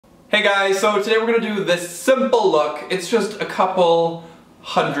Hey guys, so today we're gonna do this simple look. It's just a couple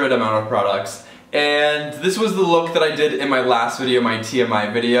hundred amount of products. And this was the look that I did in my last video, my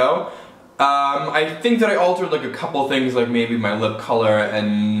TMI video. I think that I altered like a couple things, like maybe my lip color,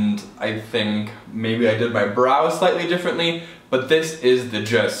 and I think maybe I did my brows slightly differently, but this is the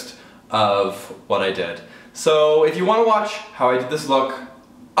gist of what I did. So if you want to watch how I did this look,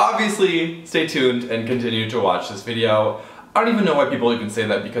 obviously stay tuned and continue to watch this video. I don't even know why people even say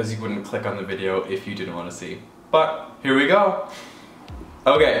that, because you wouldn't click on the video if you didn't want to see. But here we go.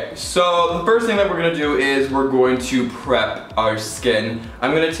 Okay, so the first thing that we're going to do is we're going to prep our skin.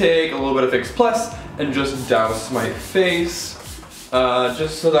 I'm going to take a little bit of Fix Plus and just douse my face,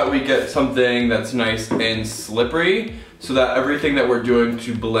 just so that we get something that's nice and slippery, so that everything that we're doing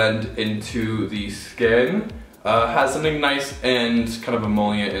to blend into the skin has something nice and kind of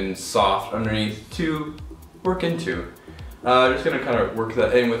emollient and soft underneath to work into. Just gonna kind of work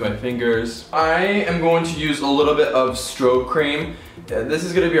that in with my fingers. I am going to use a little bit of strobe cream. This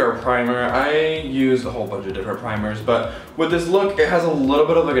is gonna be our primer. I use a whole bunch of different primers, but with this look, it has a little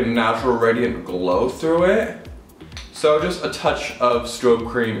bit of like a natural radiant glow through it. So just a touch of strobe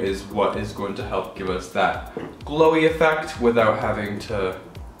cream is what is going to help give us that glowy effect without having to,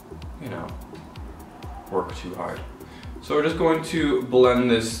 you know, work too hard. So we're just going to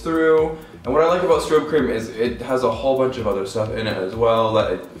blend this through. And what I like about strobe cream is it has a whole bunch of other stuff in it as well,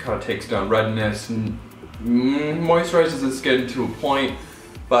 that it kind of takes down redness and moisturizes the skin to a point,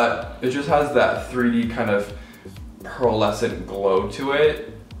 but it just has that 3D kind of pearlescent glow to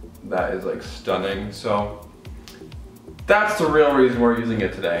it that is like stunning. So that's the real reason we're using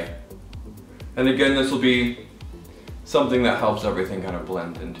it today. And again, this will be something that helps everything kind of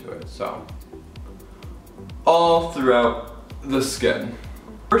blend into it. So all throughout the skin.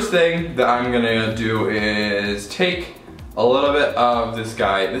 First thing that I'm gonna do is take a little bit of this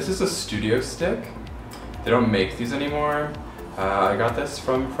guy. This is a Studio Stick. They don't make these anymore. I got this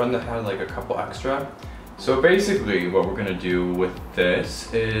from a friend that had like a couple extra. So basically what we're gonna do with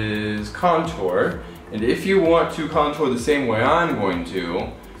this is contour. And if you want to contour the same way I'm going to,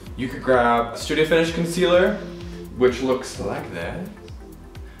 you could grab Studio Finish Concealer, which looks like this.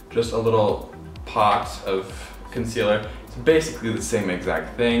 Just a little pot of concealer. It's basically the same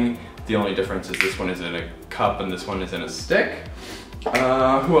exact thing. The only difference is this one is in a cup and this one is in a stick.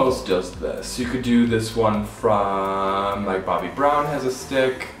 Who else does this? You could do this one from, like, Bobbi Brown has a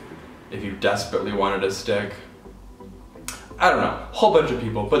stick, if you desperately wanted a stick. I don't know, a whole bunch of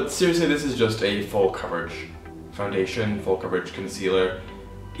people, but seriously, this is just a full coverage foundation, full coverage concealer.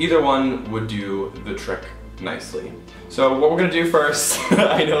 Either one would do the trick nicely. So what we're gonna do first,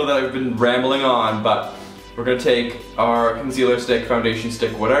 I know that I've been rambling on, but we're gonna take our concealer stick, foundation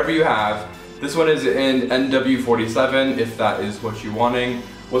stick, whatever you have. This one is in NW47, if that is what you're wanting.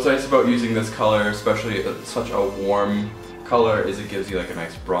 What's nice about using this color, especially such a warm color, is it gives you like a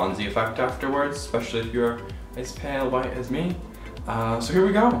nice bronzy effect afterwards, especially if you're as pale white as me. So here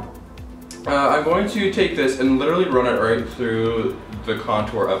we go. I'm going to take this and literally run it right through the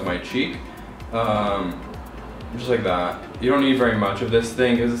contour of my cheek. Just like that. You don't need very much of this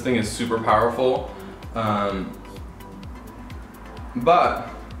thing, because this thing is super powerful. But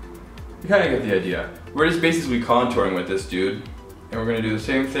you kind of get the idea. We're just basically contouring with this dude, and we're gonna do the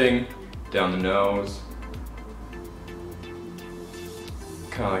same thing down the nose,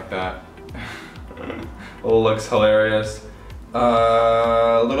 kind of like that. Oh, looks hilarious.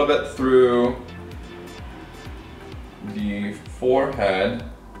 A little bit through the forehead.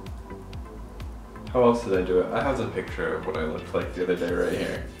 How else did I do it? I have the picture of what I looked like the other day right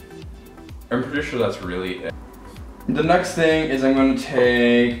here. I'm pretty sure that's really it. The next thing is I'm going to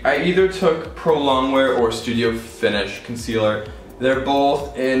take, I either took Pro Longwear or Studio Finish Concealer. They're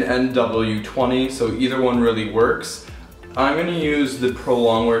both in NW20, so either one really works. I'm going to use the Pro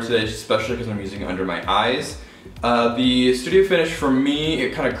Longwear today, especially because I'm using it under my eyes. The Studio Finish, for me,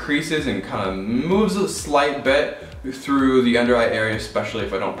 it kind of creases and kind of moves a slight bit through the under eye area, especially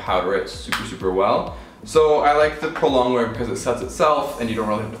if I don't powder it super well. So I like the Pro Longwear because it sets itself and you don't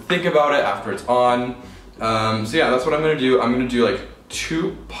really have to think about it after it's on. So yeah, that's what I'm going to do. I'm going to do like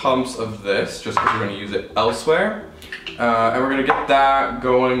 2 pumps of this, just because we're going to use it elsewhere. And we're going to get that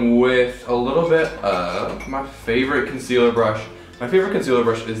going with a little bit of my favorite concealer brush. My favorite concealer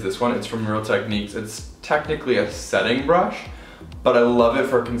brush is this one. It's from Real Techniques. It's technically a setting brush, but I love it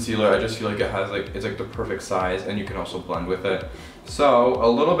for concealer. I just feel like it has like, it's like the perfect size, and you can also blend with it. So a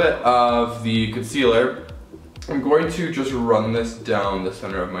little bit of the concealer. I'm going to just run this down the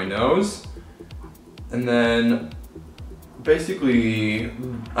center of my nose, and then basically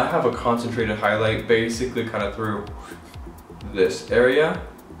I have a concentrated highlight basically kind of through this area.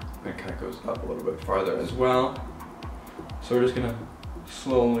 It kind of goes up a little bit farther as well. So we're just gonna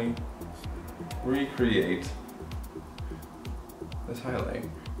slowly recreate this highlight.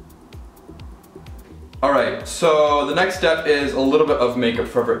 Alright, so the next step is a little bit of Makeup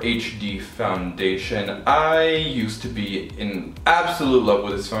Forever HD foundation. I used to be in absolute love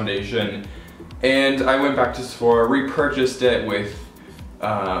with this foundation, and I went back to Sephora, repurchased it with,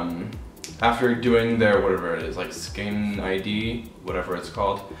 after doing their, whatever it is, like Skin ID, whatever it's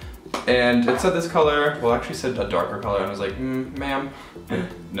called. And it said this color, well actually said a darker color, and I was like, ma'am,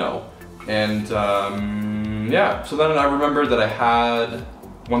 no. And yeah, so then I remembered that I had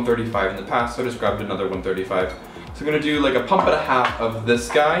 135 in the past, so I just grabbed another 135. So I'm gonna do like a pump and a half of this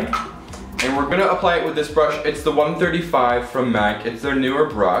guy, and we're gonna apply it with this brush. It's the 135 from MAC. It's their newer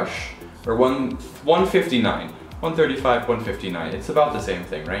brush, or 159. 135, 159. It's about the same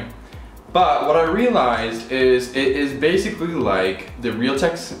thing, right? But what I realized is it is basically like the Real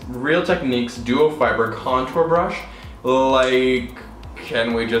Techniques Duo Fiber Contour Brush. Like,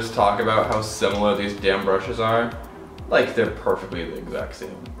 can we just talk about how similar these damn brushes are? Like, they're perfectly the exact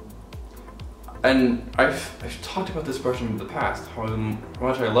same. And I've talked about this brush in the past, how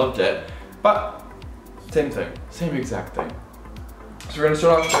much I loved it, but same thing, same exact thing. So we're gonna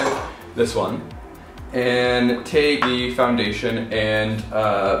start off with this one, and take the foundation and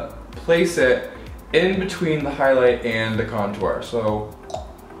place it in between the highlight and the contour. So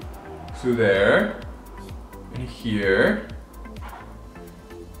through there, and here,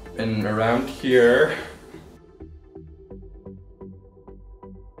 and around here.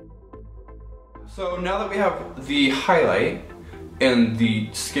 So now that we have the highlight and the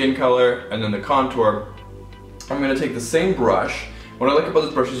skin color and then the contour, I'm gonna take the same brush. What I like about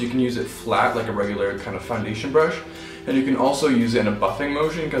this brush is you can use it flat like a regular kind of foundation brush, and you can also use it in a buffing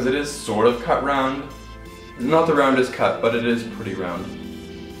motion because it is sort of cut round. Not the roundest cut, but it is pretty round.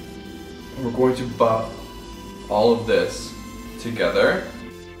 And we're going to buff all of this together.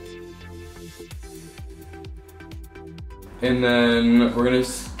 And then we're gonna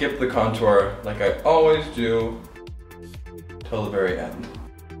skip the contour like I always do till the very end.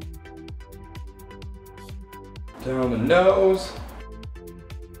 Down the nose.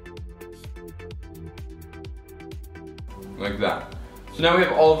 Like that. So now we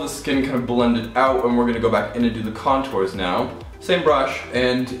have all of the skin kind of blended out, and we're gonna go back in and do the contours now. Same brush,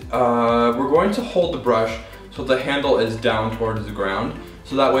 and we're going to hold the brush so the handle is down towards the ground.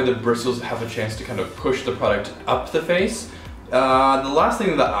 So that way the bristles have a chance to kind of push the product up the face. The last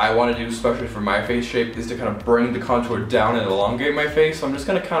thing that I want to do, especially for my face shape, is to kind of bring the contour down and elongate my face. So I'm just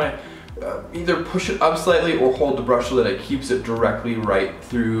going to kind of either push it up slightly or hold the brush so that it keeps it directly right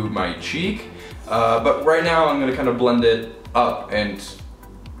through my cheek. But right now I'm going to kind of blend it up and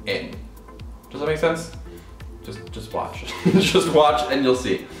in. Does that make sense? Just watch. Just watch and you'll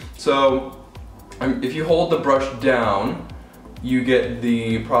see. So if you hold the brush down, you get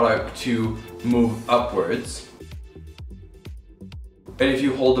the product to move upwards. And if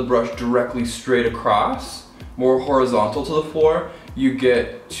you hold the brush directly straight across, more horizontal to the floor, you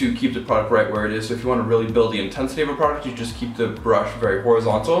get to keep the product right where it is. So if you want to really build the intensity of a product, you just keep the brush very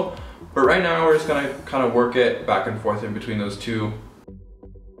horizontal. But right now we're just gonna kind of work it back and forth in between those two.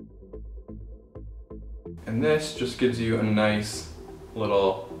 And this just gives you a nice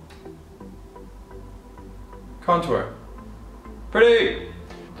little contour. Pretty!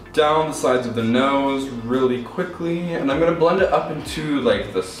 Down the sides of the nose really quickly, and I'm gonna blend it up into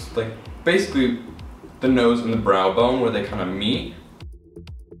like this, like basically the nose and the brow bone where they kind of meet.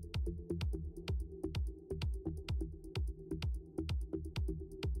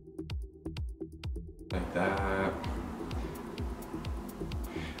 Like that.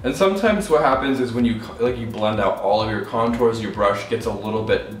 And sometimes what happens is when you blend out all of your contours, your brush gets a little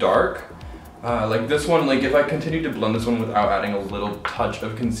bit dark. Like this one, like if I continue to blend this one without adding a little touch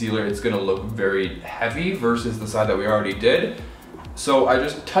of concealer, it's gonna look very heavy versus the side that we already did. So I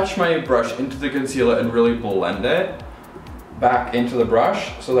just touch my brush into the concealer and really blend it back into the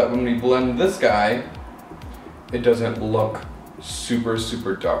brush so that when we blend this guy, it doesn't look super,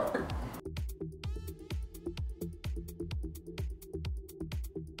 super dark.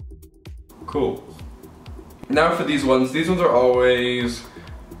 Cool. Now for these ones are always,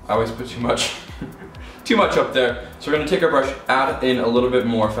 I always put too much up there. So we're gonna take our brush, add in a little bit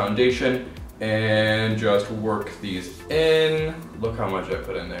more foundation, and just work these in. Look how much I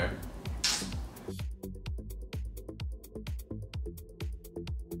put in there.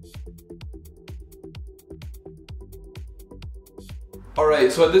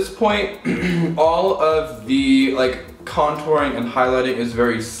 Alright, so at this point, all of the contouring and highlighting is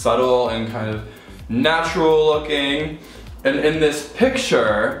very subtle and kind of natural looking. And in this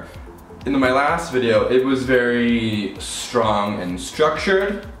picture, in my last video, it was very strong and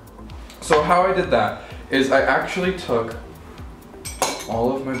structured. So how I did that is I actually took,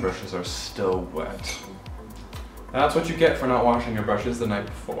 all of my brushes are still wet. That's what you get for not washing your brushes the night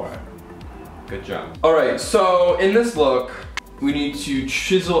before. Good job. Alright, so in this look, we need to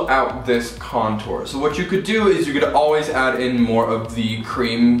chisel out this contour. So what you could do is you could always add in more of the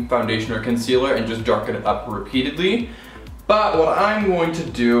cream foundation or concealer and just darken it up repeatedly. But what I'm going to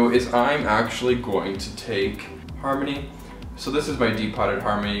do is I'm actually going to take Harmony. So this is my Depotted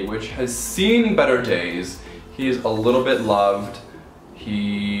Harmony, which has seen better days. He is a little bit loved.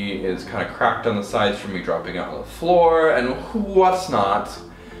 He is kind of cracked on the sides from me dropping out on the floor and what's not.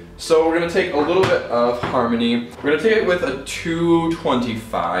 So we're gonna take a little bit of Harmony. We're gonna take it with a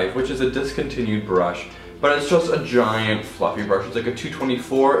 225, which is a discontinued brush, but it's just a giant fluffy brush. It's like a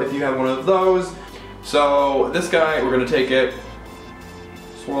 224 if you have one of those. So this guy, we're gonna take it,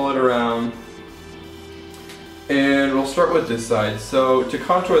 swirl it around, and we'll start with this side. So to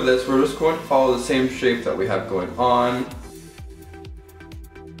contour this, we're just going to follow the same shape that we have going on.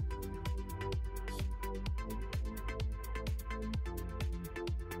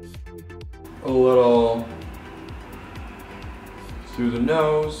 A little through the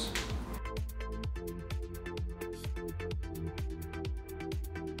nose.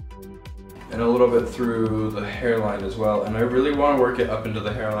 And a little bit through the hairline as well. And I really want to work it up into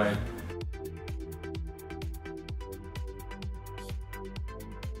the hairline.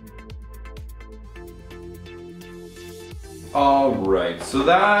 Alright, so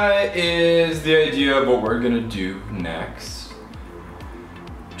that is the idea of what we're gonna do next.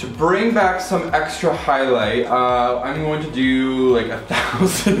 To bring back some extra highlight, I'm going to do like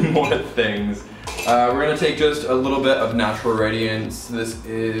 1,000 more things. We're going to take just a little bit of Natural Radiance. This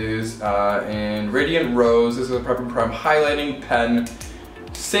is in Radiant Rose. This is a Prep and Prime highlighting pen.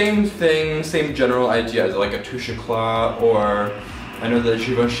 Same thing, same general idea as like a Touche Eclat, or I know that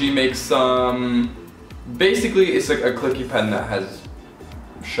Givenchy makes some. Basically, it's like a clicky pen that has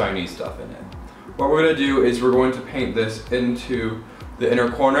shiny stuff in it. What we're going to do is we're going to paint this into the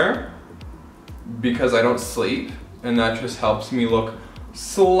inner corner because I don't sleep, and that just helps me look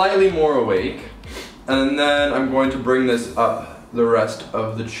slightly more awake. And then I'm going to bring this up the rest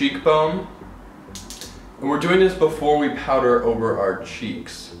of the cheekbone. And we're doing this before we powder over our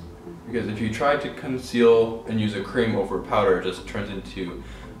cheeks, because if you try to conceal and use a cream over powder, it just turns into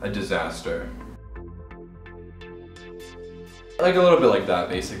a disaster. Like a little bit like that,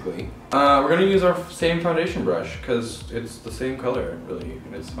 basically. We're gonna use our same foundation brush because it's the same color, really,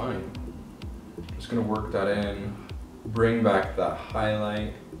 and it's fine. Just gonna work that in, bring back that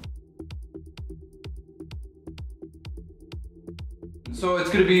highlight. So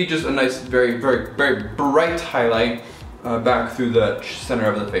it's gonna be just a nice, very, very, very bright highlight back through the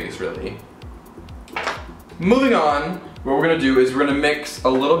center of the face, really. Moving on, what we're gonna do is we're gonna mix a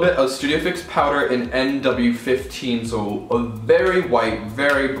little bit of Studio Fix powder in NW15, so a very white,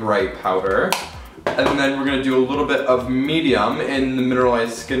 very bright powder. And then we're gonna do a little bit of medium in the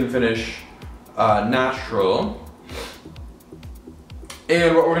Mineralized Skin Finish Natural.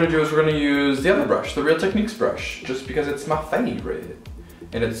 And what we're gonna do is we're gonna use the other brush, the Real Techniques brush, just because it's my favorite.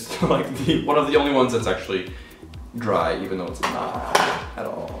 And it's like one of the only ones that's actually dry, even though it's not at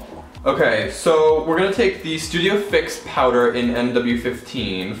all. Okay, so we're gonna take the Studio Fix powder in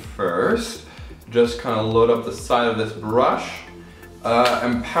NW15 first. Just kind of load up the side of this brush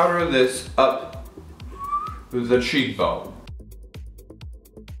and powder this up the cheekbone.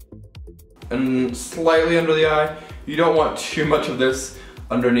 And slightly under the eye. You don't want too much of this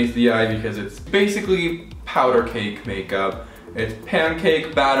underneath the eye because it's basically powder cake makeup. It's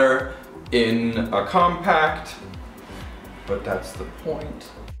pancake batter in a compact, but that's the point.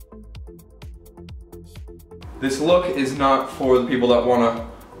 This look is not for the people that want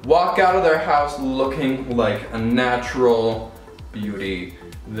to walk out of their house looking like a natural beauty.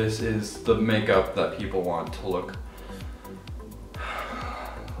 This is the makeup that people want to look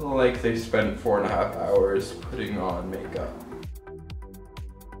like they spent 4.5 hours putting on makeup.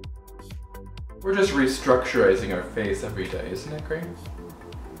 We're just restructuring our face every day, isn't it great?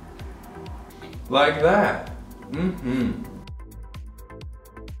 Like that.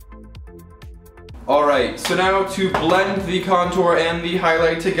 Alright, so now to blend the contour and the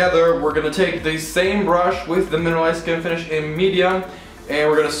highlight together, we're going to take the same brush with the Mineralized Skin Finish in medium, and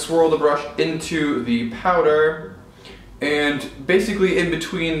we're going to swirl the brush into the powder. And basically in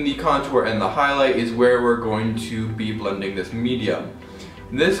between the contour and the highlight is where we're going to be blending this medium.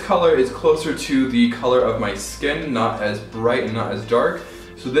 This color is closer to the color of my skin, not as bright and not as dark.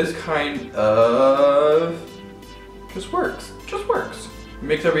 So this kind of Just works. Just works.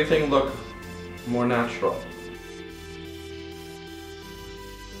 Makes everything look more natural.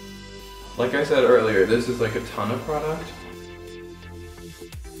 Like I said earlier, this is like a ton of product.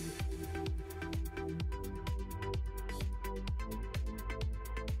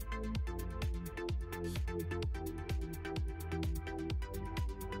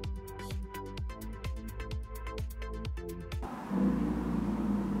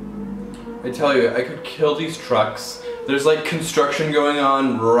 I tell you, I could kill these trucks. There's like construction going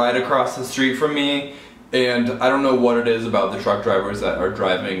on right across the street from me, and I don't know what it is about the truck drivers that are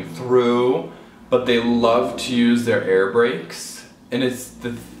driving through, but they love to use their air brakes, and it's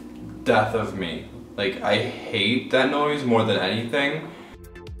the death of me. Like, I hate that noise more than anything.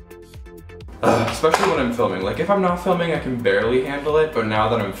 Especially when I'm filming. Like, if I'm not filming, I can barely handle it, but now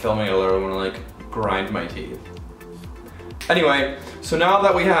that I'm filming, I literally want to like grind my teeth. Anyway, so now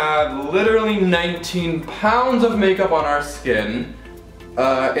that we have literally 19 pounds of makeup on our skin,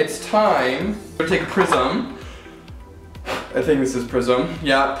 it's time to take Prism. I think this is Prism.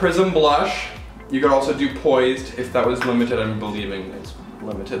 Yeah, Prism blush. You could also do Poised if that was limited. I'm believing it's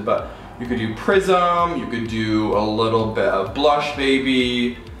limited, but you could do Prism, you could do a little bit of Blush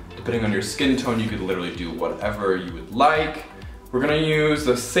Baby. Depending on your skin tone, you could literally do whatever you would like. We're gonna use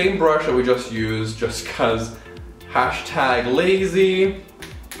the same brush that we just used, just cause hashtag lazy,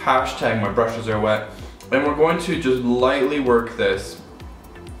 hashtag my brushes are wet. And we're going to just lightly work this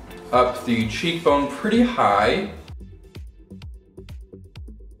up the cheekbone pretty high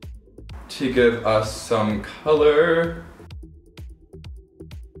to give us some color.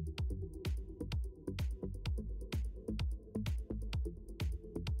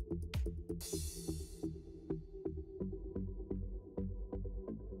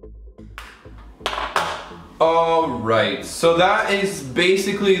 Alright, so that is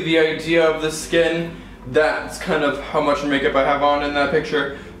basically the idea of the skin. That's kind of how much makeup I have on in that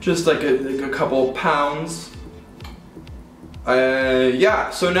picture. Just like a couple pounds. Yeah,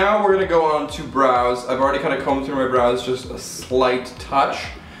 so now we're gonna go on to brows. I've already kind of combed through my brows, just a slight touch.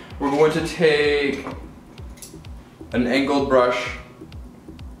 We're going to take an angled brush.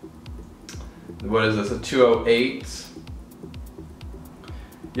 What is this, a 208?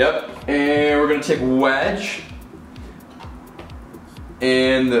 Yep, and we're gonna take Wedge,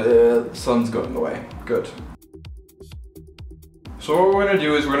 and the sun's going away. Good. So what we're gonna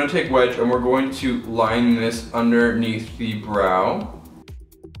do is we're gonna take Wedge and we're going to line this underneath the brow.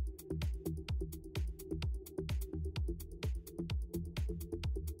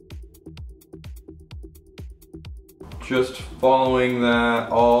 Just following that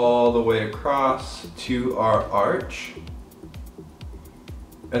all the way across to our arch.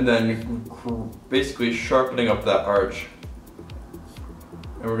 And then basically sharpening up that arch.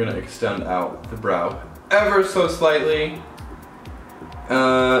 And we're gonna extend out the brow ever so slightly.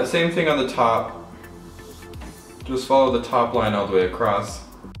 Same thing on the top. Just follow the top line all the way across.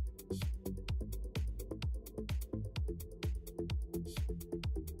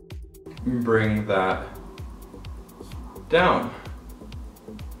 Bring that down.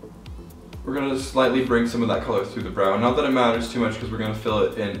 We're gonna slightly bring some of that color through the brow. Not that it matters too much because we're gonna fill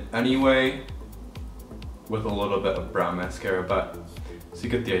it in anyway with a little bit of brown mascara, but so you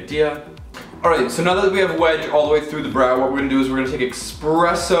get the idea. Alright, so now that we have Wedge all the way through the brow, what we're gonna do is we're gonna take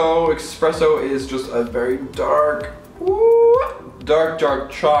Espresso. Espresso is just a very dark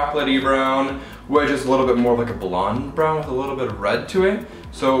chocolatey brown. Wedge is a little bit more like a blonde brown with a little bit of red to it.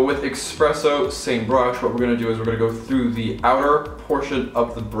 So with Espresso, same brush, what we're gonna do is we're gonna go through the outer portion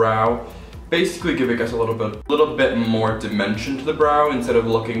of the brow, basically giving us a little bit more dimension to the brow instead of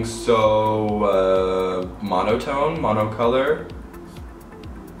looking so monotone, monocolor.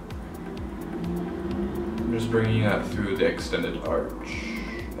 I'm just bringing that through the extended arch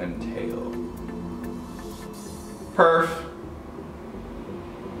and tail. Perf.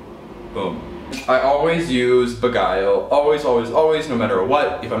 Boom. I always use Beguile, always, no matter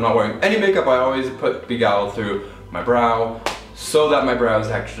what. If I'm not wearing any makeup, I always put Beguile through my brow so that my brows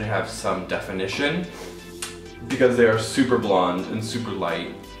actually have some definition because they are super blonde and super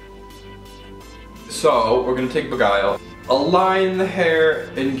light. So we're gonna take Beguile, align the hair,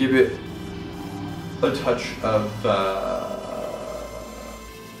 and give it a touch of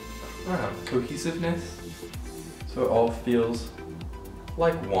cohesiveness so it all feels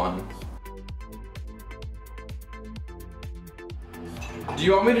like one. Do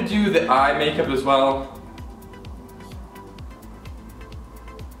you want me to do the eye makeup as well?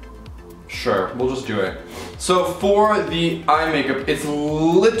 Sure, we'll just do it. So for the eye makeup, it's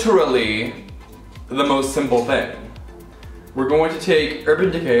literally the most simple thing. We're going to take Urban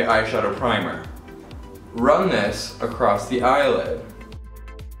Decay Eyeshadow Primer. run this across the eyelid.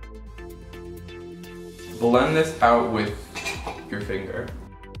 Blend this out with your finger.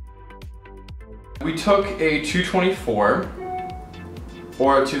 We took a 224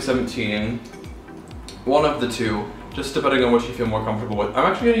 or a 217, one of the two, just depending on what you feel more comfortable with. I'm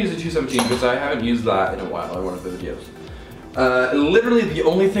actually gonna use a 217 because I haven't used that in a while in one of the videos. Literally the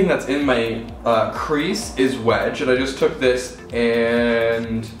only thing that's in my crease is wedge, and I just took this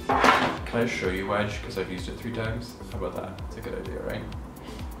and... Can I show you wedge? Because I've used it 3 times. How about that? It's a good idea, right?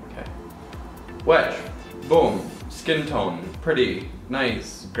 Okay. Wedge. Boom. Skin tone. Pretty.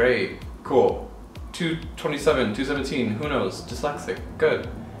 Nice. Great. Cool. 227, 217, who knows? Dyslexic. Good.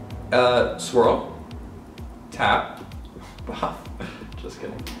 Swirl. Tap. Just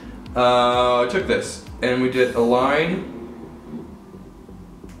kidding. I took this and we did a line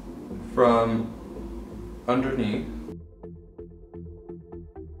from underneath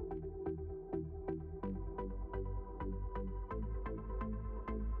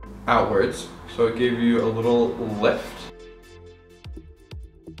outwards, so it gave you a little lift.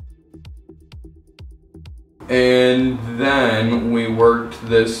 And then we worked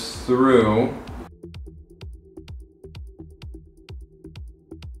this through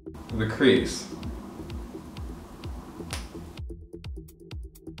the crease.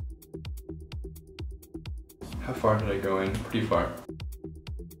 How far did I go in? Pretty far.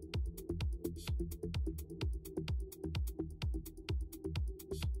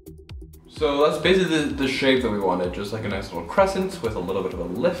 So that's basically the shape that we wanted, just like a nice little crescent with a little bit of a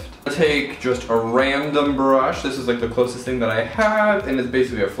lift. I take just a random brush. This is like the closest thing that I have, and it's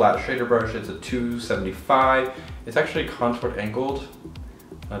basically a flat shader brush. It's a 275. It's actually contoured angled.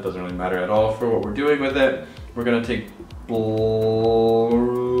 That doesn't really matter at all for what we're doing with it. We're gonna take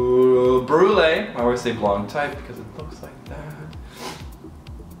Brulee, I always say blonde type because it looks like that,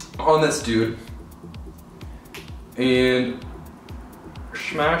 on this dude, and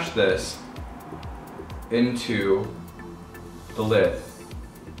smash this into the lid.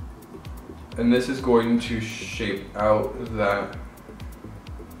 And this is going to shape out that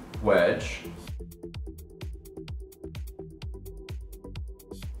wedge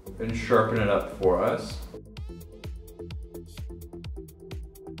and sharpen it up for us.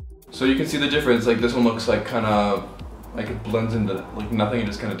 So you can see the difference, like this one looks like kind of, like it blends into like nothing, it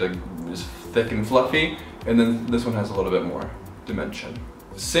just kind of is thick and fluffy, and then this one has a little bit more dimension.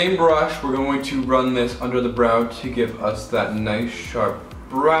 Same brush, we're going to run this under the brow to give us that nice sharp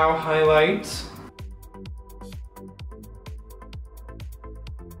brow highlight.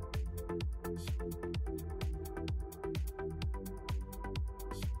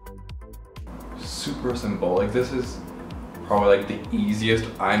 Super simple, like this is probably like the easiest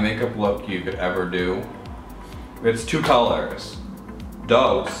eye makeup look you could ever do. It's 2 colors.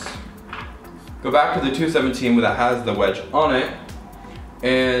 Dose. Go back to the 217 that has the wedge on it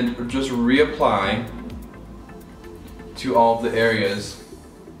and just reapply to all of the areas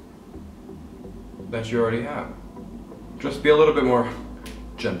that you already have. Just be a little bit more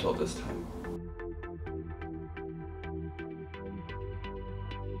gentle this time.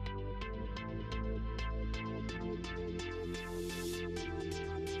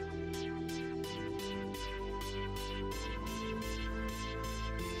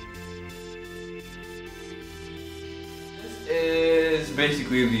 Is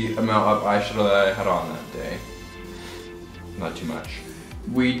basically the amount of eyeshadow that I had on that day. Not too much.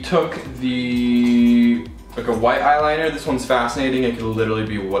 We took like a white eyeliner. This one's fascinating. It could literally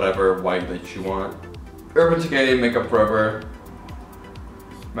be whatever white that you want. Urban Decay Makeup Forever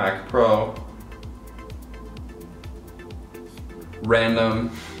MAC Pro.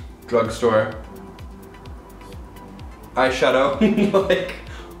 Random drugstore eyeshadow. Like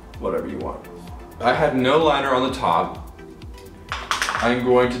whatever you want. I had no liner on the top. I'm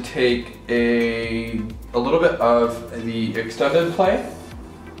going to take a little bit of the extended play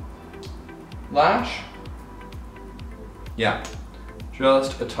lash. Yeah,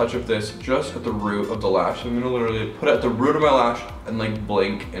 just a touch of this just at the root of the lash. I'm gonna literally put it at the root of my lash and like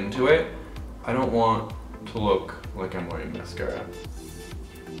blink into it. I don't want to look like I'm wearing mascara.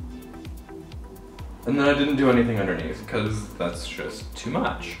 And then I didn't do anything underneath because that's just too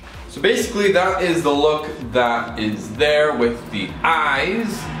much. So basically that is the look that is there with the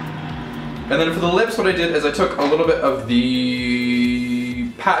eyes. And then for the lips, what I did is I took a little bit of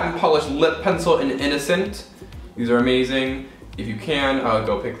the Patent Polished Lip Pencil in Innocent. These are amazing. If you can,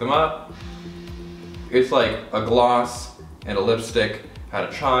 go pick them up. It's like a gloss and a lipstick. Had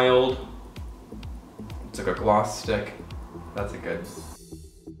a child. It's like a gloss stick. That's a good.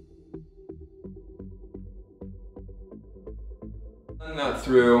 Run that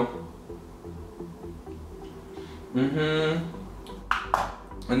through And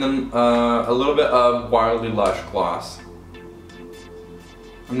then a little bit of Wildly Lush gloss.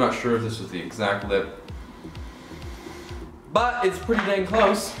 I'm not sure if this was the exact lip, but it's pretty dang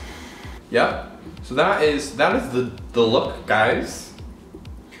close. Yep. So that is the look, guys.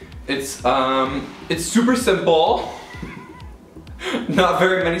 It's super simple. Not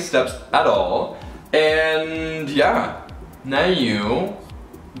very many steps at all. And yeah, now you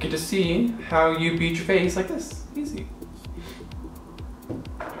get to see how you beat your face like this. Easy.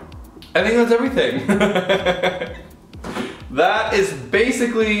 I think that's everything. That is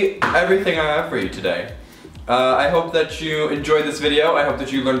basically everything I have for you today. I hope that you enjoyed this video. I hope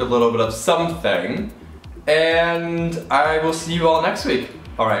that you learned a little bit of something. And I will see you all next week.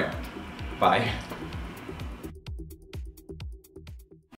 Alright, bye.